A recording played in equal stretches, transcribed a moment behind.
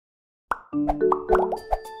Hi,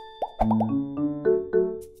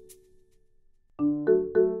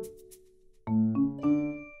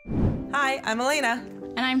 I'm Elaina.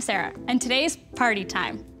 And I'm Sara, and today's party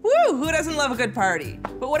time. Woo! Who doesn't love a good party?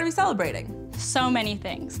 But what are we celebrating? So many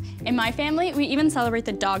things. In my family, we even celebrate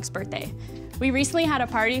the dog's birthday. We recently had a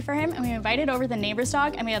party for him, and we invited over the neighbor's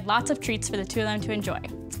dog, and we had lots of treats for the two of them to enjoy.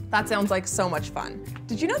 That sounds like so much fun.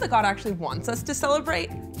 Did you know that God actually wants us to celebrate?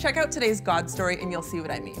 Check out today's God story and you'll see what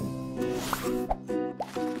I mean.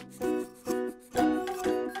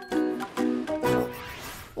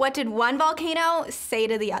 What did one volcano say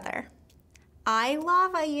to the other? I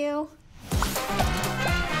lava you.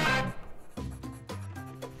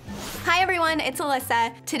 Hi everyone, it's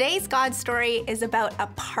Alyssa. Today's God story is about a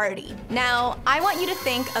party. Now, I want you to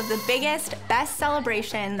think of the biggest, best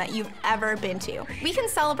celebration that you've ever been to. We can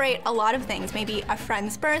celebrate a lot of things, maybe a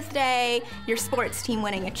friend's birthday, your sports team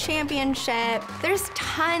winning a championship. There's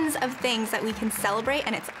tons of things that we can celebrate,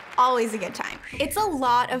 and it's always a good time. It's a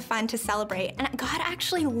lot of fun to celebrate, and God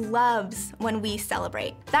actually loves when we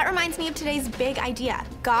celebrate. That reminds me of today's big idea.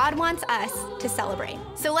 God wants us to celebrate.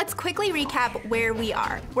 So let's quickly recap where we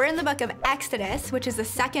are. We're in the book of Exodus, which is the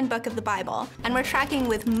second book of the Bible, and we're tracking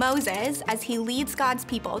with Moses as he leads God's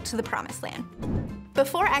people to the Promised Land.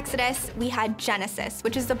 Before Exodus, we had Genesis,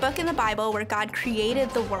 which is the book in the Bible where God created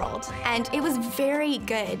the world, and it was very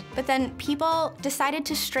good. But then people decided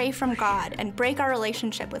to stray from God and break our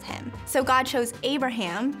relationship with him. So God chose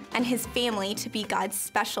Abraham and his family to be God's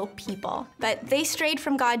special people. But they strayed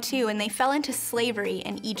from God too, and they fell into slavery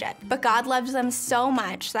in Egypt. But God loved them so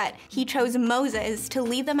much that he chose Moses to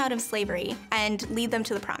lead them out of slavery and lead them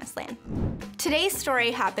to the Promised Land. Today's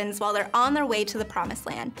story happens while they're on their way to the Promised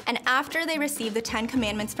Land, and after they receive the 10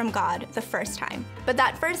 Commandments from God the first time. But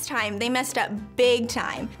that first time, they messed up big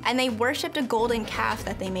time, and they worshipped a golden calf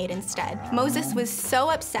that they made instead. Moses was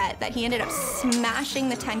so upset that he ended up smashing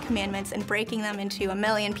the 10 Commandments and breaking them into a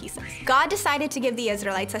million pieces. God decided to give the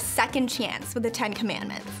Israelites a second chance with the 10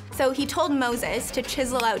 Commandments. So he told Moses to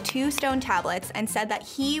chisel out 2 stone tablets and said that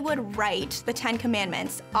he would write the 10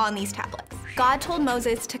 Commandments on these tablets. God told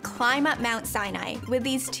Moses to climb up Mount Sinai with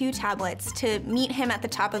these 2 tablets to meet him at the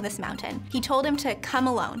top of this mountain. He told him to come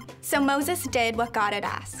alone. So Moses did what God had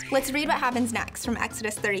asked. Let's read what happens next from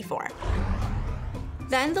Exodus 34.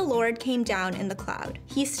 Then the Lord came down in the cloud.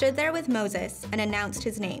 He stood there with Moses and announced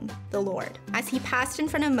his name, the Lord. As he passed in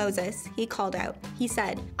front of Moses, he called out. He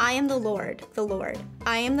said, I am the Lord, the Lord.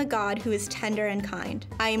 I am the God who is tender and kind.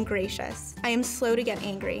 I am gracious. I am slow to get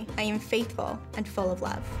angry. I am faithful and full of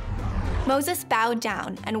love. Moses bowed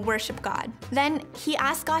down and worshiped God. Then he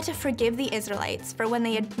asked God to forgive the Israelites for when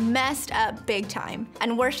they had messed up big time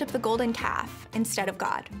and worshiped the golden calf instead of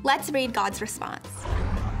God. Let's read God's response.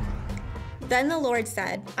 Then the Lord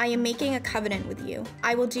said, I am making a covenant with you.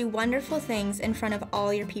 I will do wonderful things in front of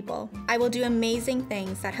all your people. I will do amazing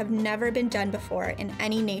things that have never been done before in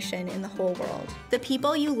any nation in the whole world. The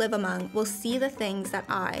people you live among will see the things that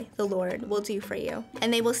I, the Lord, will do for you,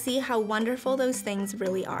 and they will see how wonderful those things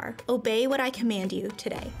really are. Obey what I command you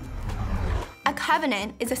today. A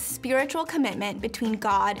covenant is a spiritual commitment between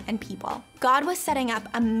God and people. God was setting up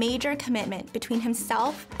a major commitment between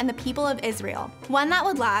himself and the people of Israel, one that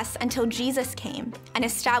would last until Jesus came and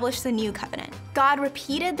established the new covenant. God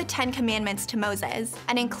repeated the 10 Commandments to Moses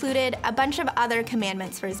and included a bunch of other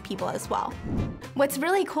commandments for his people as well. What's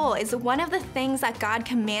really cool is one of the things that God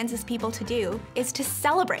commands his people to do is to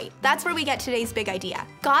celebrate. That's where we get today's big idea.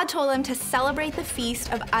 God told them to celebrate the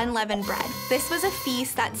Feast of Unleavened Bread. This was a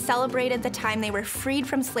feast that celebrated the time they were freed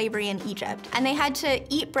from slavery in Egypt, and they had to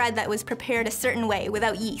eat bread that was prepared a certain way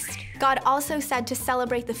without yeast. God also said to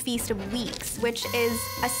celebrate the Feast of Weeks, which is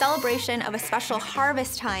a celebration of a special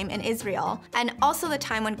harvest time in Israel, and also the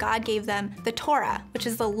time when God gave them the Torah, which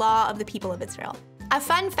is the law of the people of Israel. A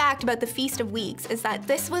fun fact about the Feast of Weeks is that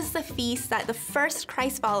this was the feast that the first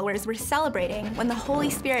Christ followers were celebrating when the Holy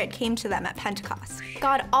Spirit came to them at Pentecost.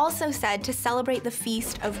 God also said to celebrate the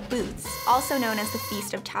Feast of Booths, also known as the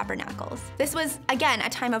Feast of Tabernacles. This was, again, a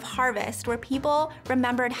time of harvest where people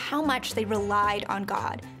remembered how much they relied on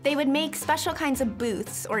God. They would make special kinds of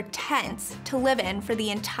booths or tents to live in for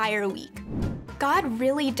the entire week. God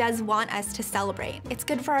really does want us to celebrate. It's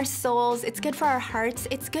good for our souls, it's good for our hearts,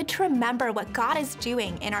 it's good to remember what God is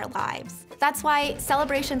doing in our lives. That's why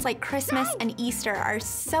celebrations like Christmas and Easter are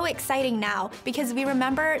so exciting now, because we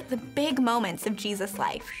remember the big moments of Jesus'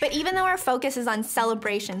 life. But even though our focus is on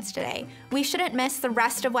celebrations today, we shouldn't miss the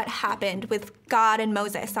rest of what happened with God and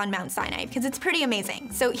Moses on Mount Sinai, because it's pretty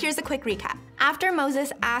amazing. So here's a quick recap. After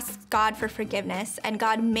Moses asks God for forgiveness and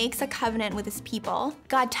God makes a covenant with his people,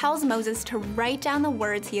 God tells Moses to write down the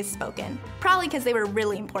words he has spoken, probably because they were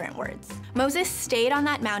really important words. Moses stayed on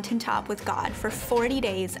that mountaintop with God for 40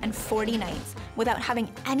 days and 40 nights without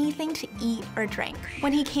having anything to eat or drink.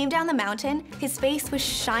 When he came down the mountain, his face was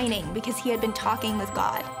shining because he had been talking with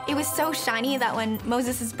God. It was so shiny that when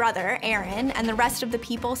Moses' brother, Aaron, and the rest of the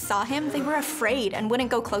people saw him, they were afraid and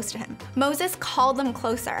wouldn't go close to him. Moses called them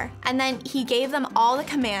closer, and then he gave them all the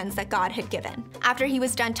commands that God had given. After he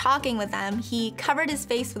was done talking with them, he covered his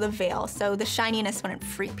face with a veil so the shininess wouldn't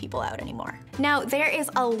freak people out anymore. Now, there is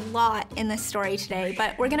a lot in this story today,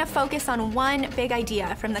 but we're gonna focus on one big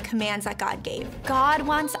idea from the commands that God gave. God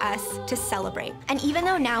wants us to celebrate. And even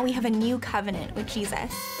though now we have a new covenant with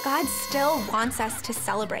Jesus, God still wants us to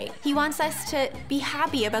celebrate. He wants us to be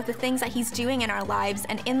happy about the things that he's doing in our lives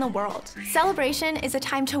and in the world. Celebration is a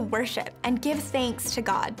time to worship and give thanks to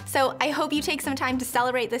God. So I hope you take some time to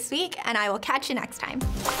celebrate this week, and I will catch you next time.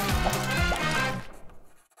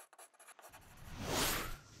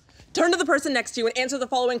 Turn to the person next to you and answer the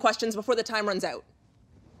following questions before the time runs out.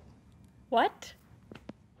 What?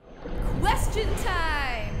 Question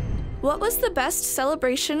time! What was the best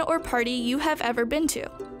celebration or party you have ever been to?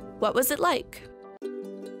 What was it like?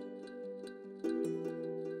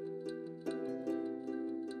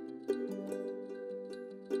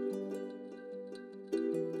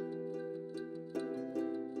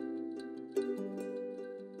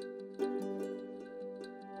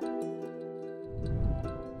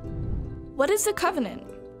 What is a covenant?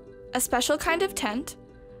 A special kind of tent,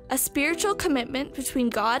 a spiritual commitment between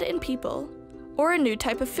God and people, or a new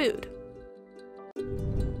type of food?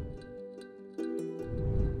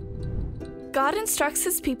 God instructs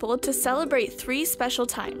his people to celebrate 3 special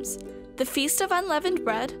times: the Feast of Unleavened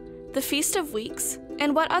Bread, the Feast of Weeks,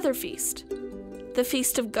 and what other feast? The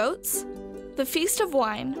Feast of Goats, the Feast of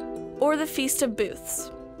Wine, or the Feast of Booths?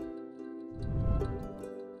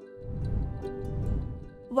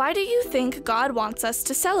 Why do you think God wants us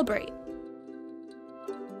to celebrate?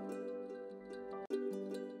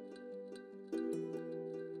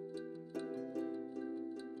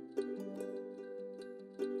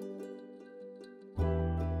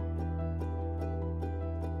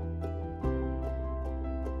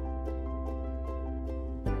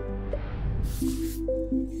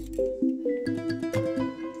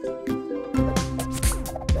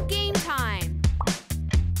 Game time!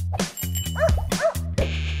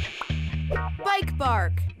 Bike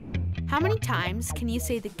bark! How many times can you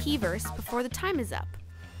say the key verse before the time is up?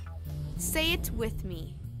 Say it with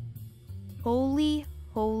me. Holy,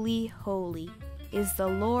 holy, holy is the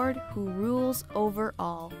Lord who rules over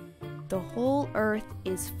all. The whole earth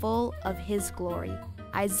is full of his glory.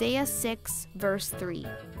 Isaiah 6, verse 3.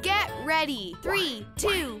 Get ready! 3,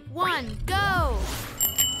 2, 1, go!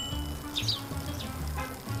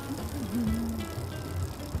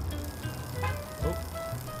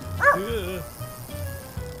 Ooh.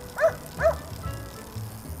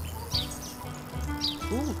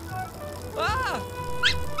 Ah!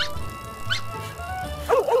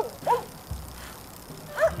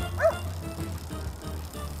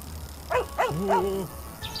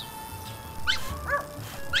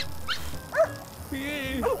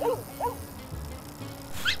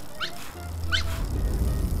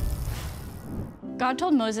 God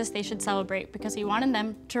told Moses they should celebrate because he wanted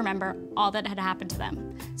them to remember all that had happened to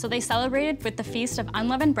them. So they celebrated with the Feast of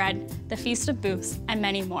Unleavened Bread, the Feast of Booths, and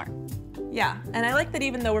many more. Yeah, and I like that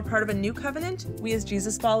even though we're part of a new covenant, we as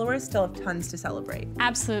Jesus followers still have tons to celebrate.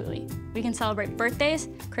 Absolutely. We can celebrate birthdays,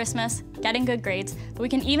 Christmas, getting good grades, but we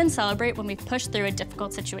can even celebrate when we've pushed through a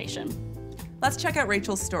difficult situation. Let's check out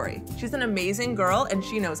Rachel's story. She's an amazing girl and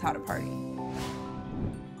she knows how to party.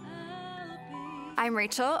 I'm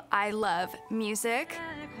Rachel. I love music,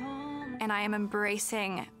 and I am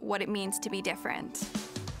embracing what it means to be different.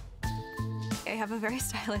 I have a very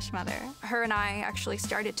stylish mother. Her and I actually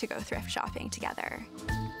started to go thrift shopping together.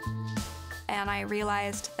 And I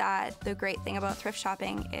realized that the great thing about thrift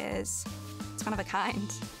shopping is it's one of a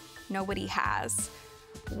kind. Nobody has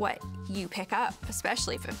what you pick up,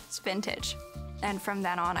 especially if it's vintage. And from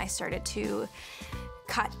then on, I started to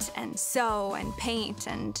cut and sew and paint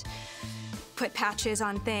and put patches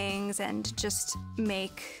on things and just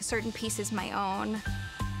make certain pieces my own.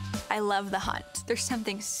 I love the hunt. There's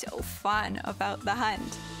something so fun about the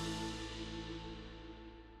hunt.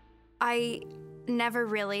 I never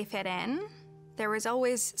really fit in. There was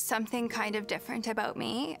always something kind of different about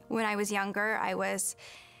me. When I was younger, I was,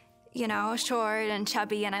 short and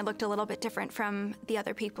chubby, and I looked a little bit different from the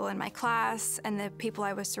other people in my class and the people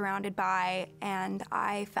I was surrounded by, and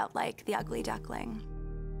I felt like the ugly duckling.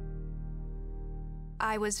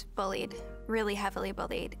 I was bullied, really heavily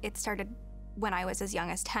bullied. It started when I was as young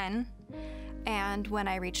as 10, and when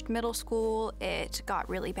I reached middle school, it got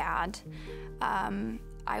really bad.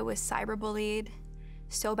 I was cyberbullied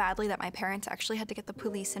so badly that my parents actually had to get the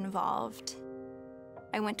police involved.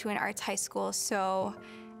 I went to an arts high school, so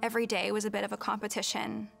every day was a bit of a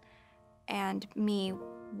competition, and me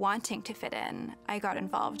wanting to fit in, I got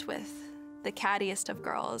involved with the cattiest of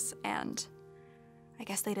girls, and I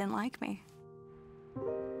guess they didn't like me.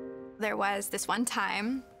 There was this one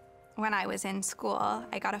time when I was in school,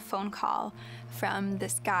 I got a phone call from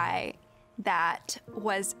this guy that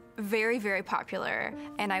was very, very popular,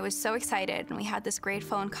 and I was so excited, and we had this great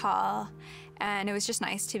phone call, and it was just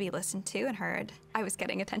nice to be listened to and heard. I was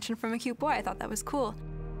getting attention from a cute boy. I thought that was cool.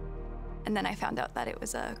 And then I found out that it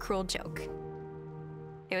was a cruel joke.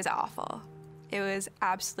 It was awful. It was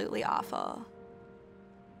absolutely awful.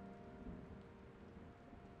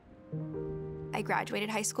 I graduated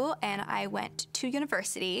high school and I went to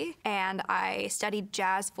university and I studied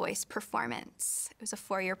jazz voice performance. It was a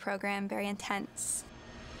 4-year program, very intense.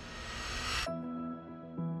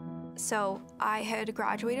 So I had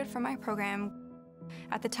graduated from my program.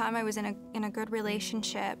 At the time I was in a good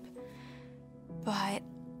relationship, but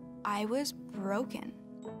I was broken.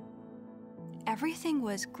 Everything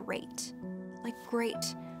was great, like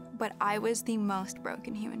great, but I was the most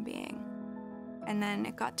broken human being. And then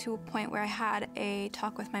it got to a point where I had a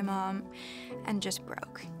talk with my mom and just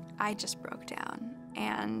broke. I just broke down.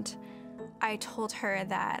 And I told her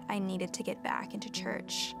that I needed to get back into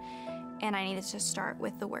church and I needed to start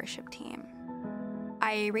with the worship team.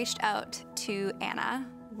 I reached out to Anna,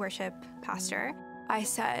 worship pastor. I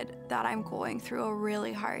said that I'm going through a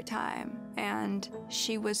really hard time, and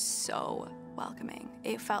she was so welcoming.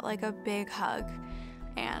 It felt like a big hug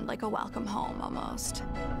and like a welcome home almost.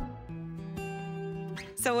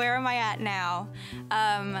 So where am I at now?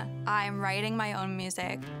 I'm writing my own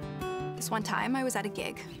music. This one time I was at a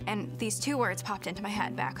gig and these 2 words popped into my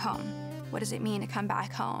head: back home. What does it mean to come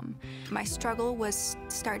back home? My struggle was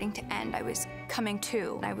starting to end. I was coming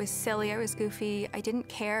to. I was silly, I was goofy. I didn't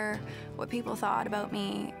care what people thought about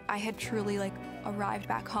me. I had truly arrived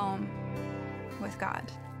back home with God.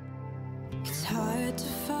 It's hard to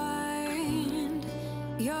find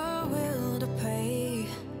your will to pray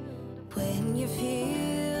when you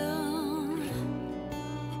feel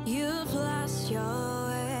you've lost your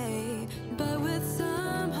way, but with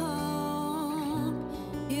some hope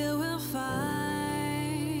you will find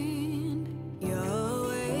your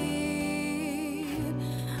way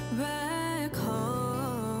back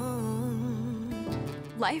home.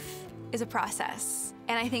 Life is a process,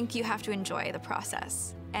 and I think you have to enjoy the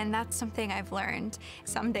process. And that's something I've learned.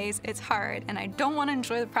 Some days it's hard and I don't want to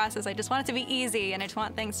enjoy the process. I just want it to be easy and I just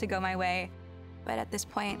want things to go my way. But at this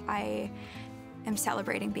point, I am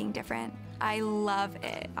celebrating being different. I love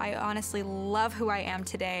it. I honestly love who I am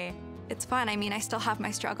today. It's fun. I mean, I still have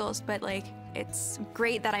my struggles, but it's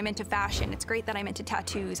great that I'm into fashion. It's great that I'm into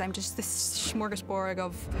tattoos. I'm just this smorgasbord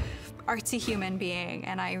of artsy human being,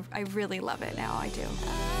 and I really love it now. I do.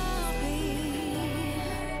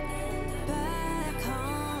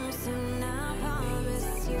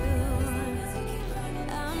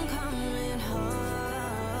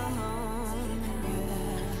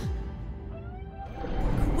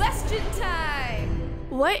 Question time!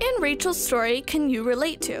 What in Rachel's story can you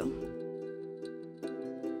relate to?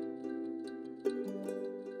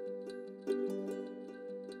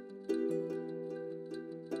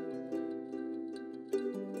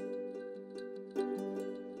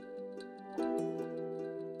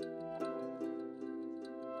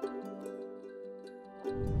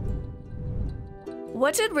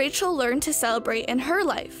 What did Rachel learn to celebrate in her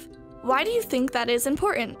life? Why do you think that is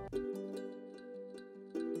important?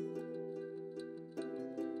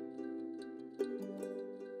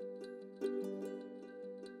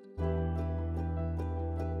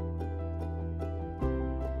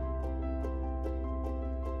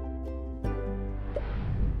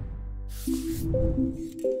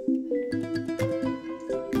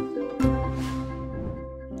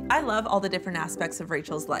 I love all the different aspects of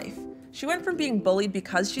Rachel's life. She went from being bullied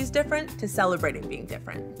because she's different to celebrating being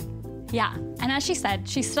different. Yeah, and as she said,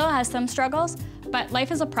 she still has some struggles, but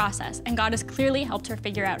life is a process, and God has clearly helped her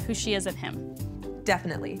figure out who she is in Him.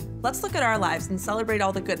 Definitely. Let's look at our lives and celebrate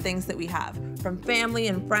all the good things that we have, from family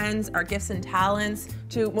and friends, our gifts and talents,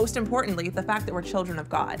 to, most importantly, the fact that we're children of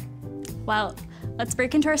God. Well, let's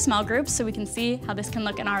break into our small groups so we can see how this can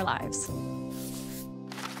look in our lives.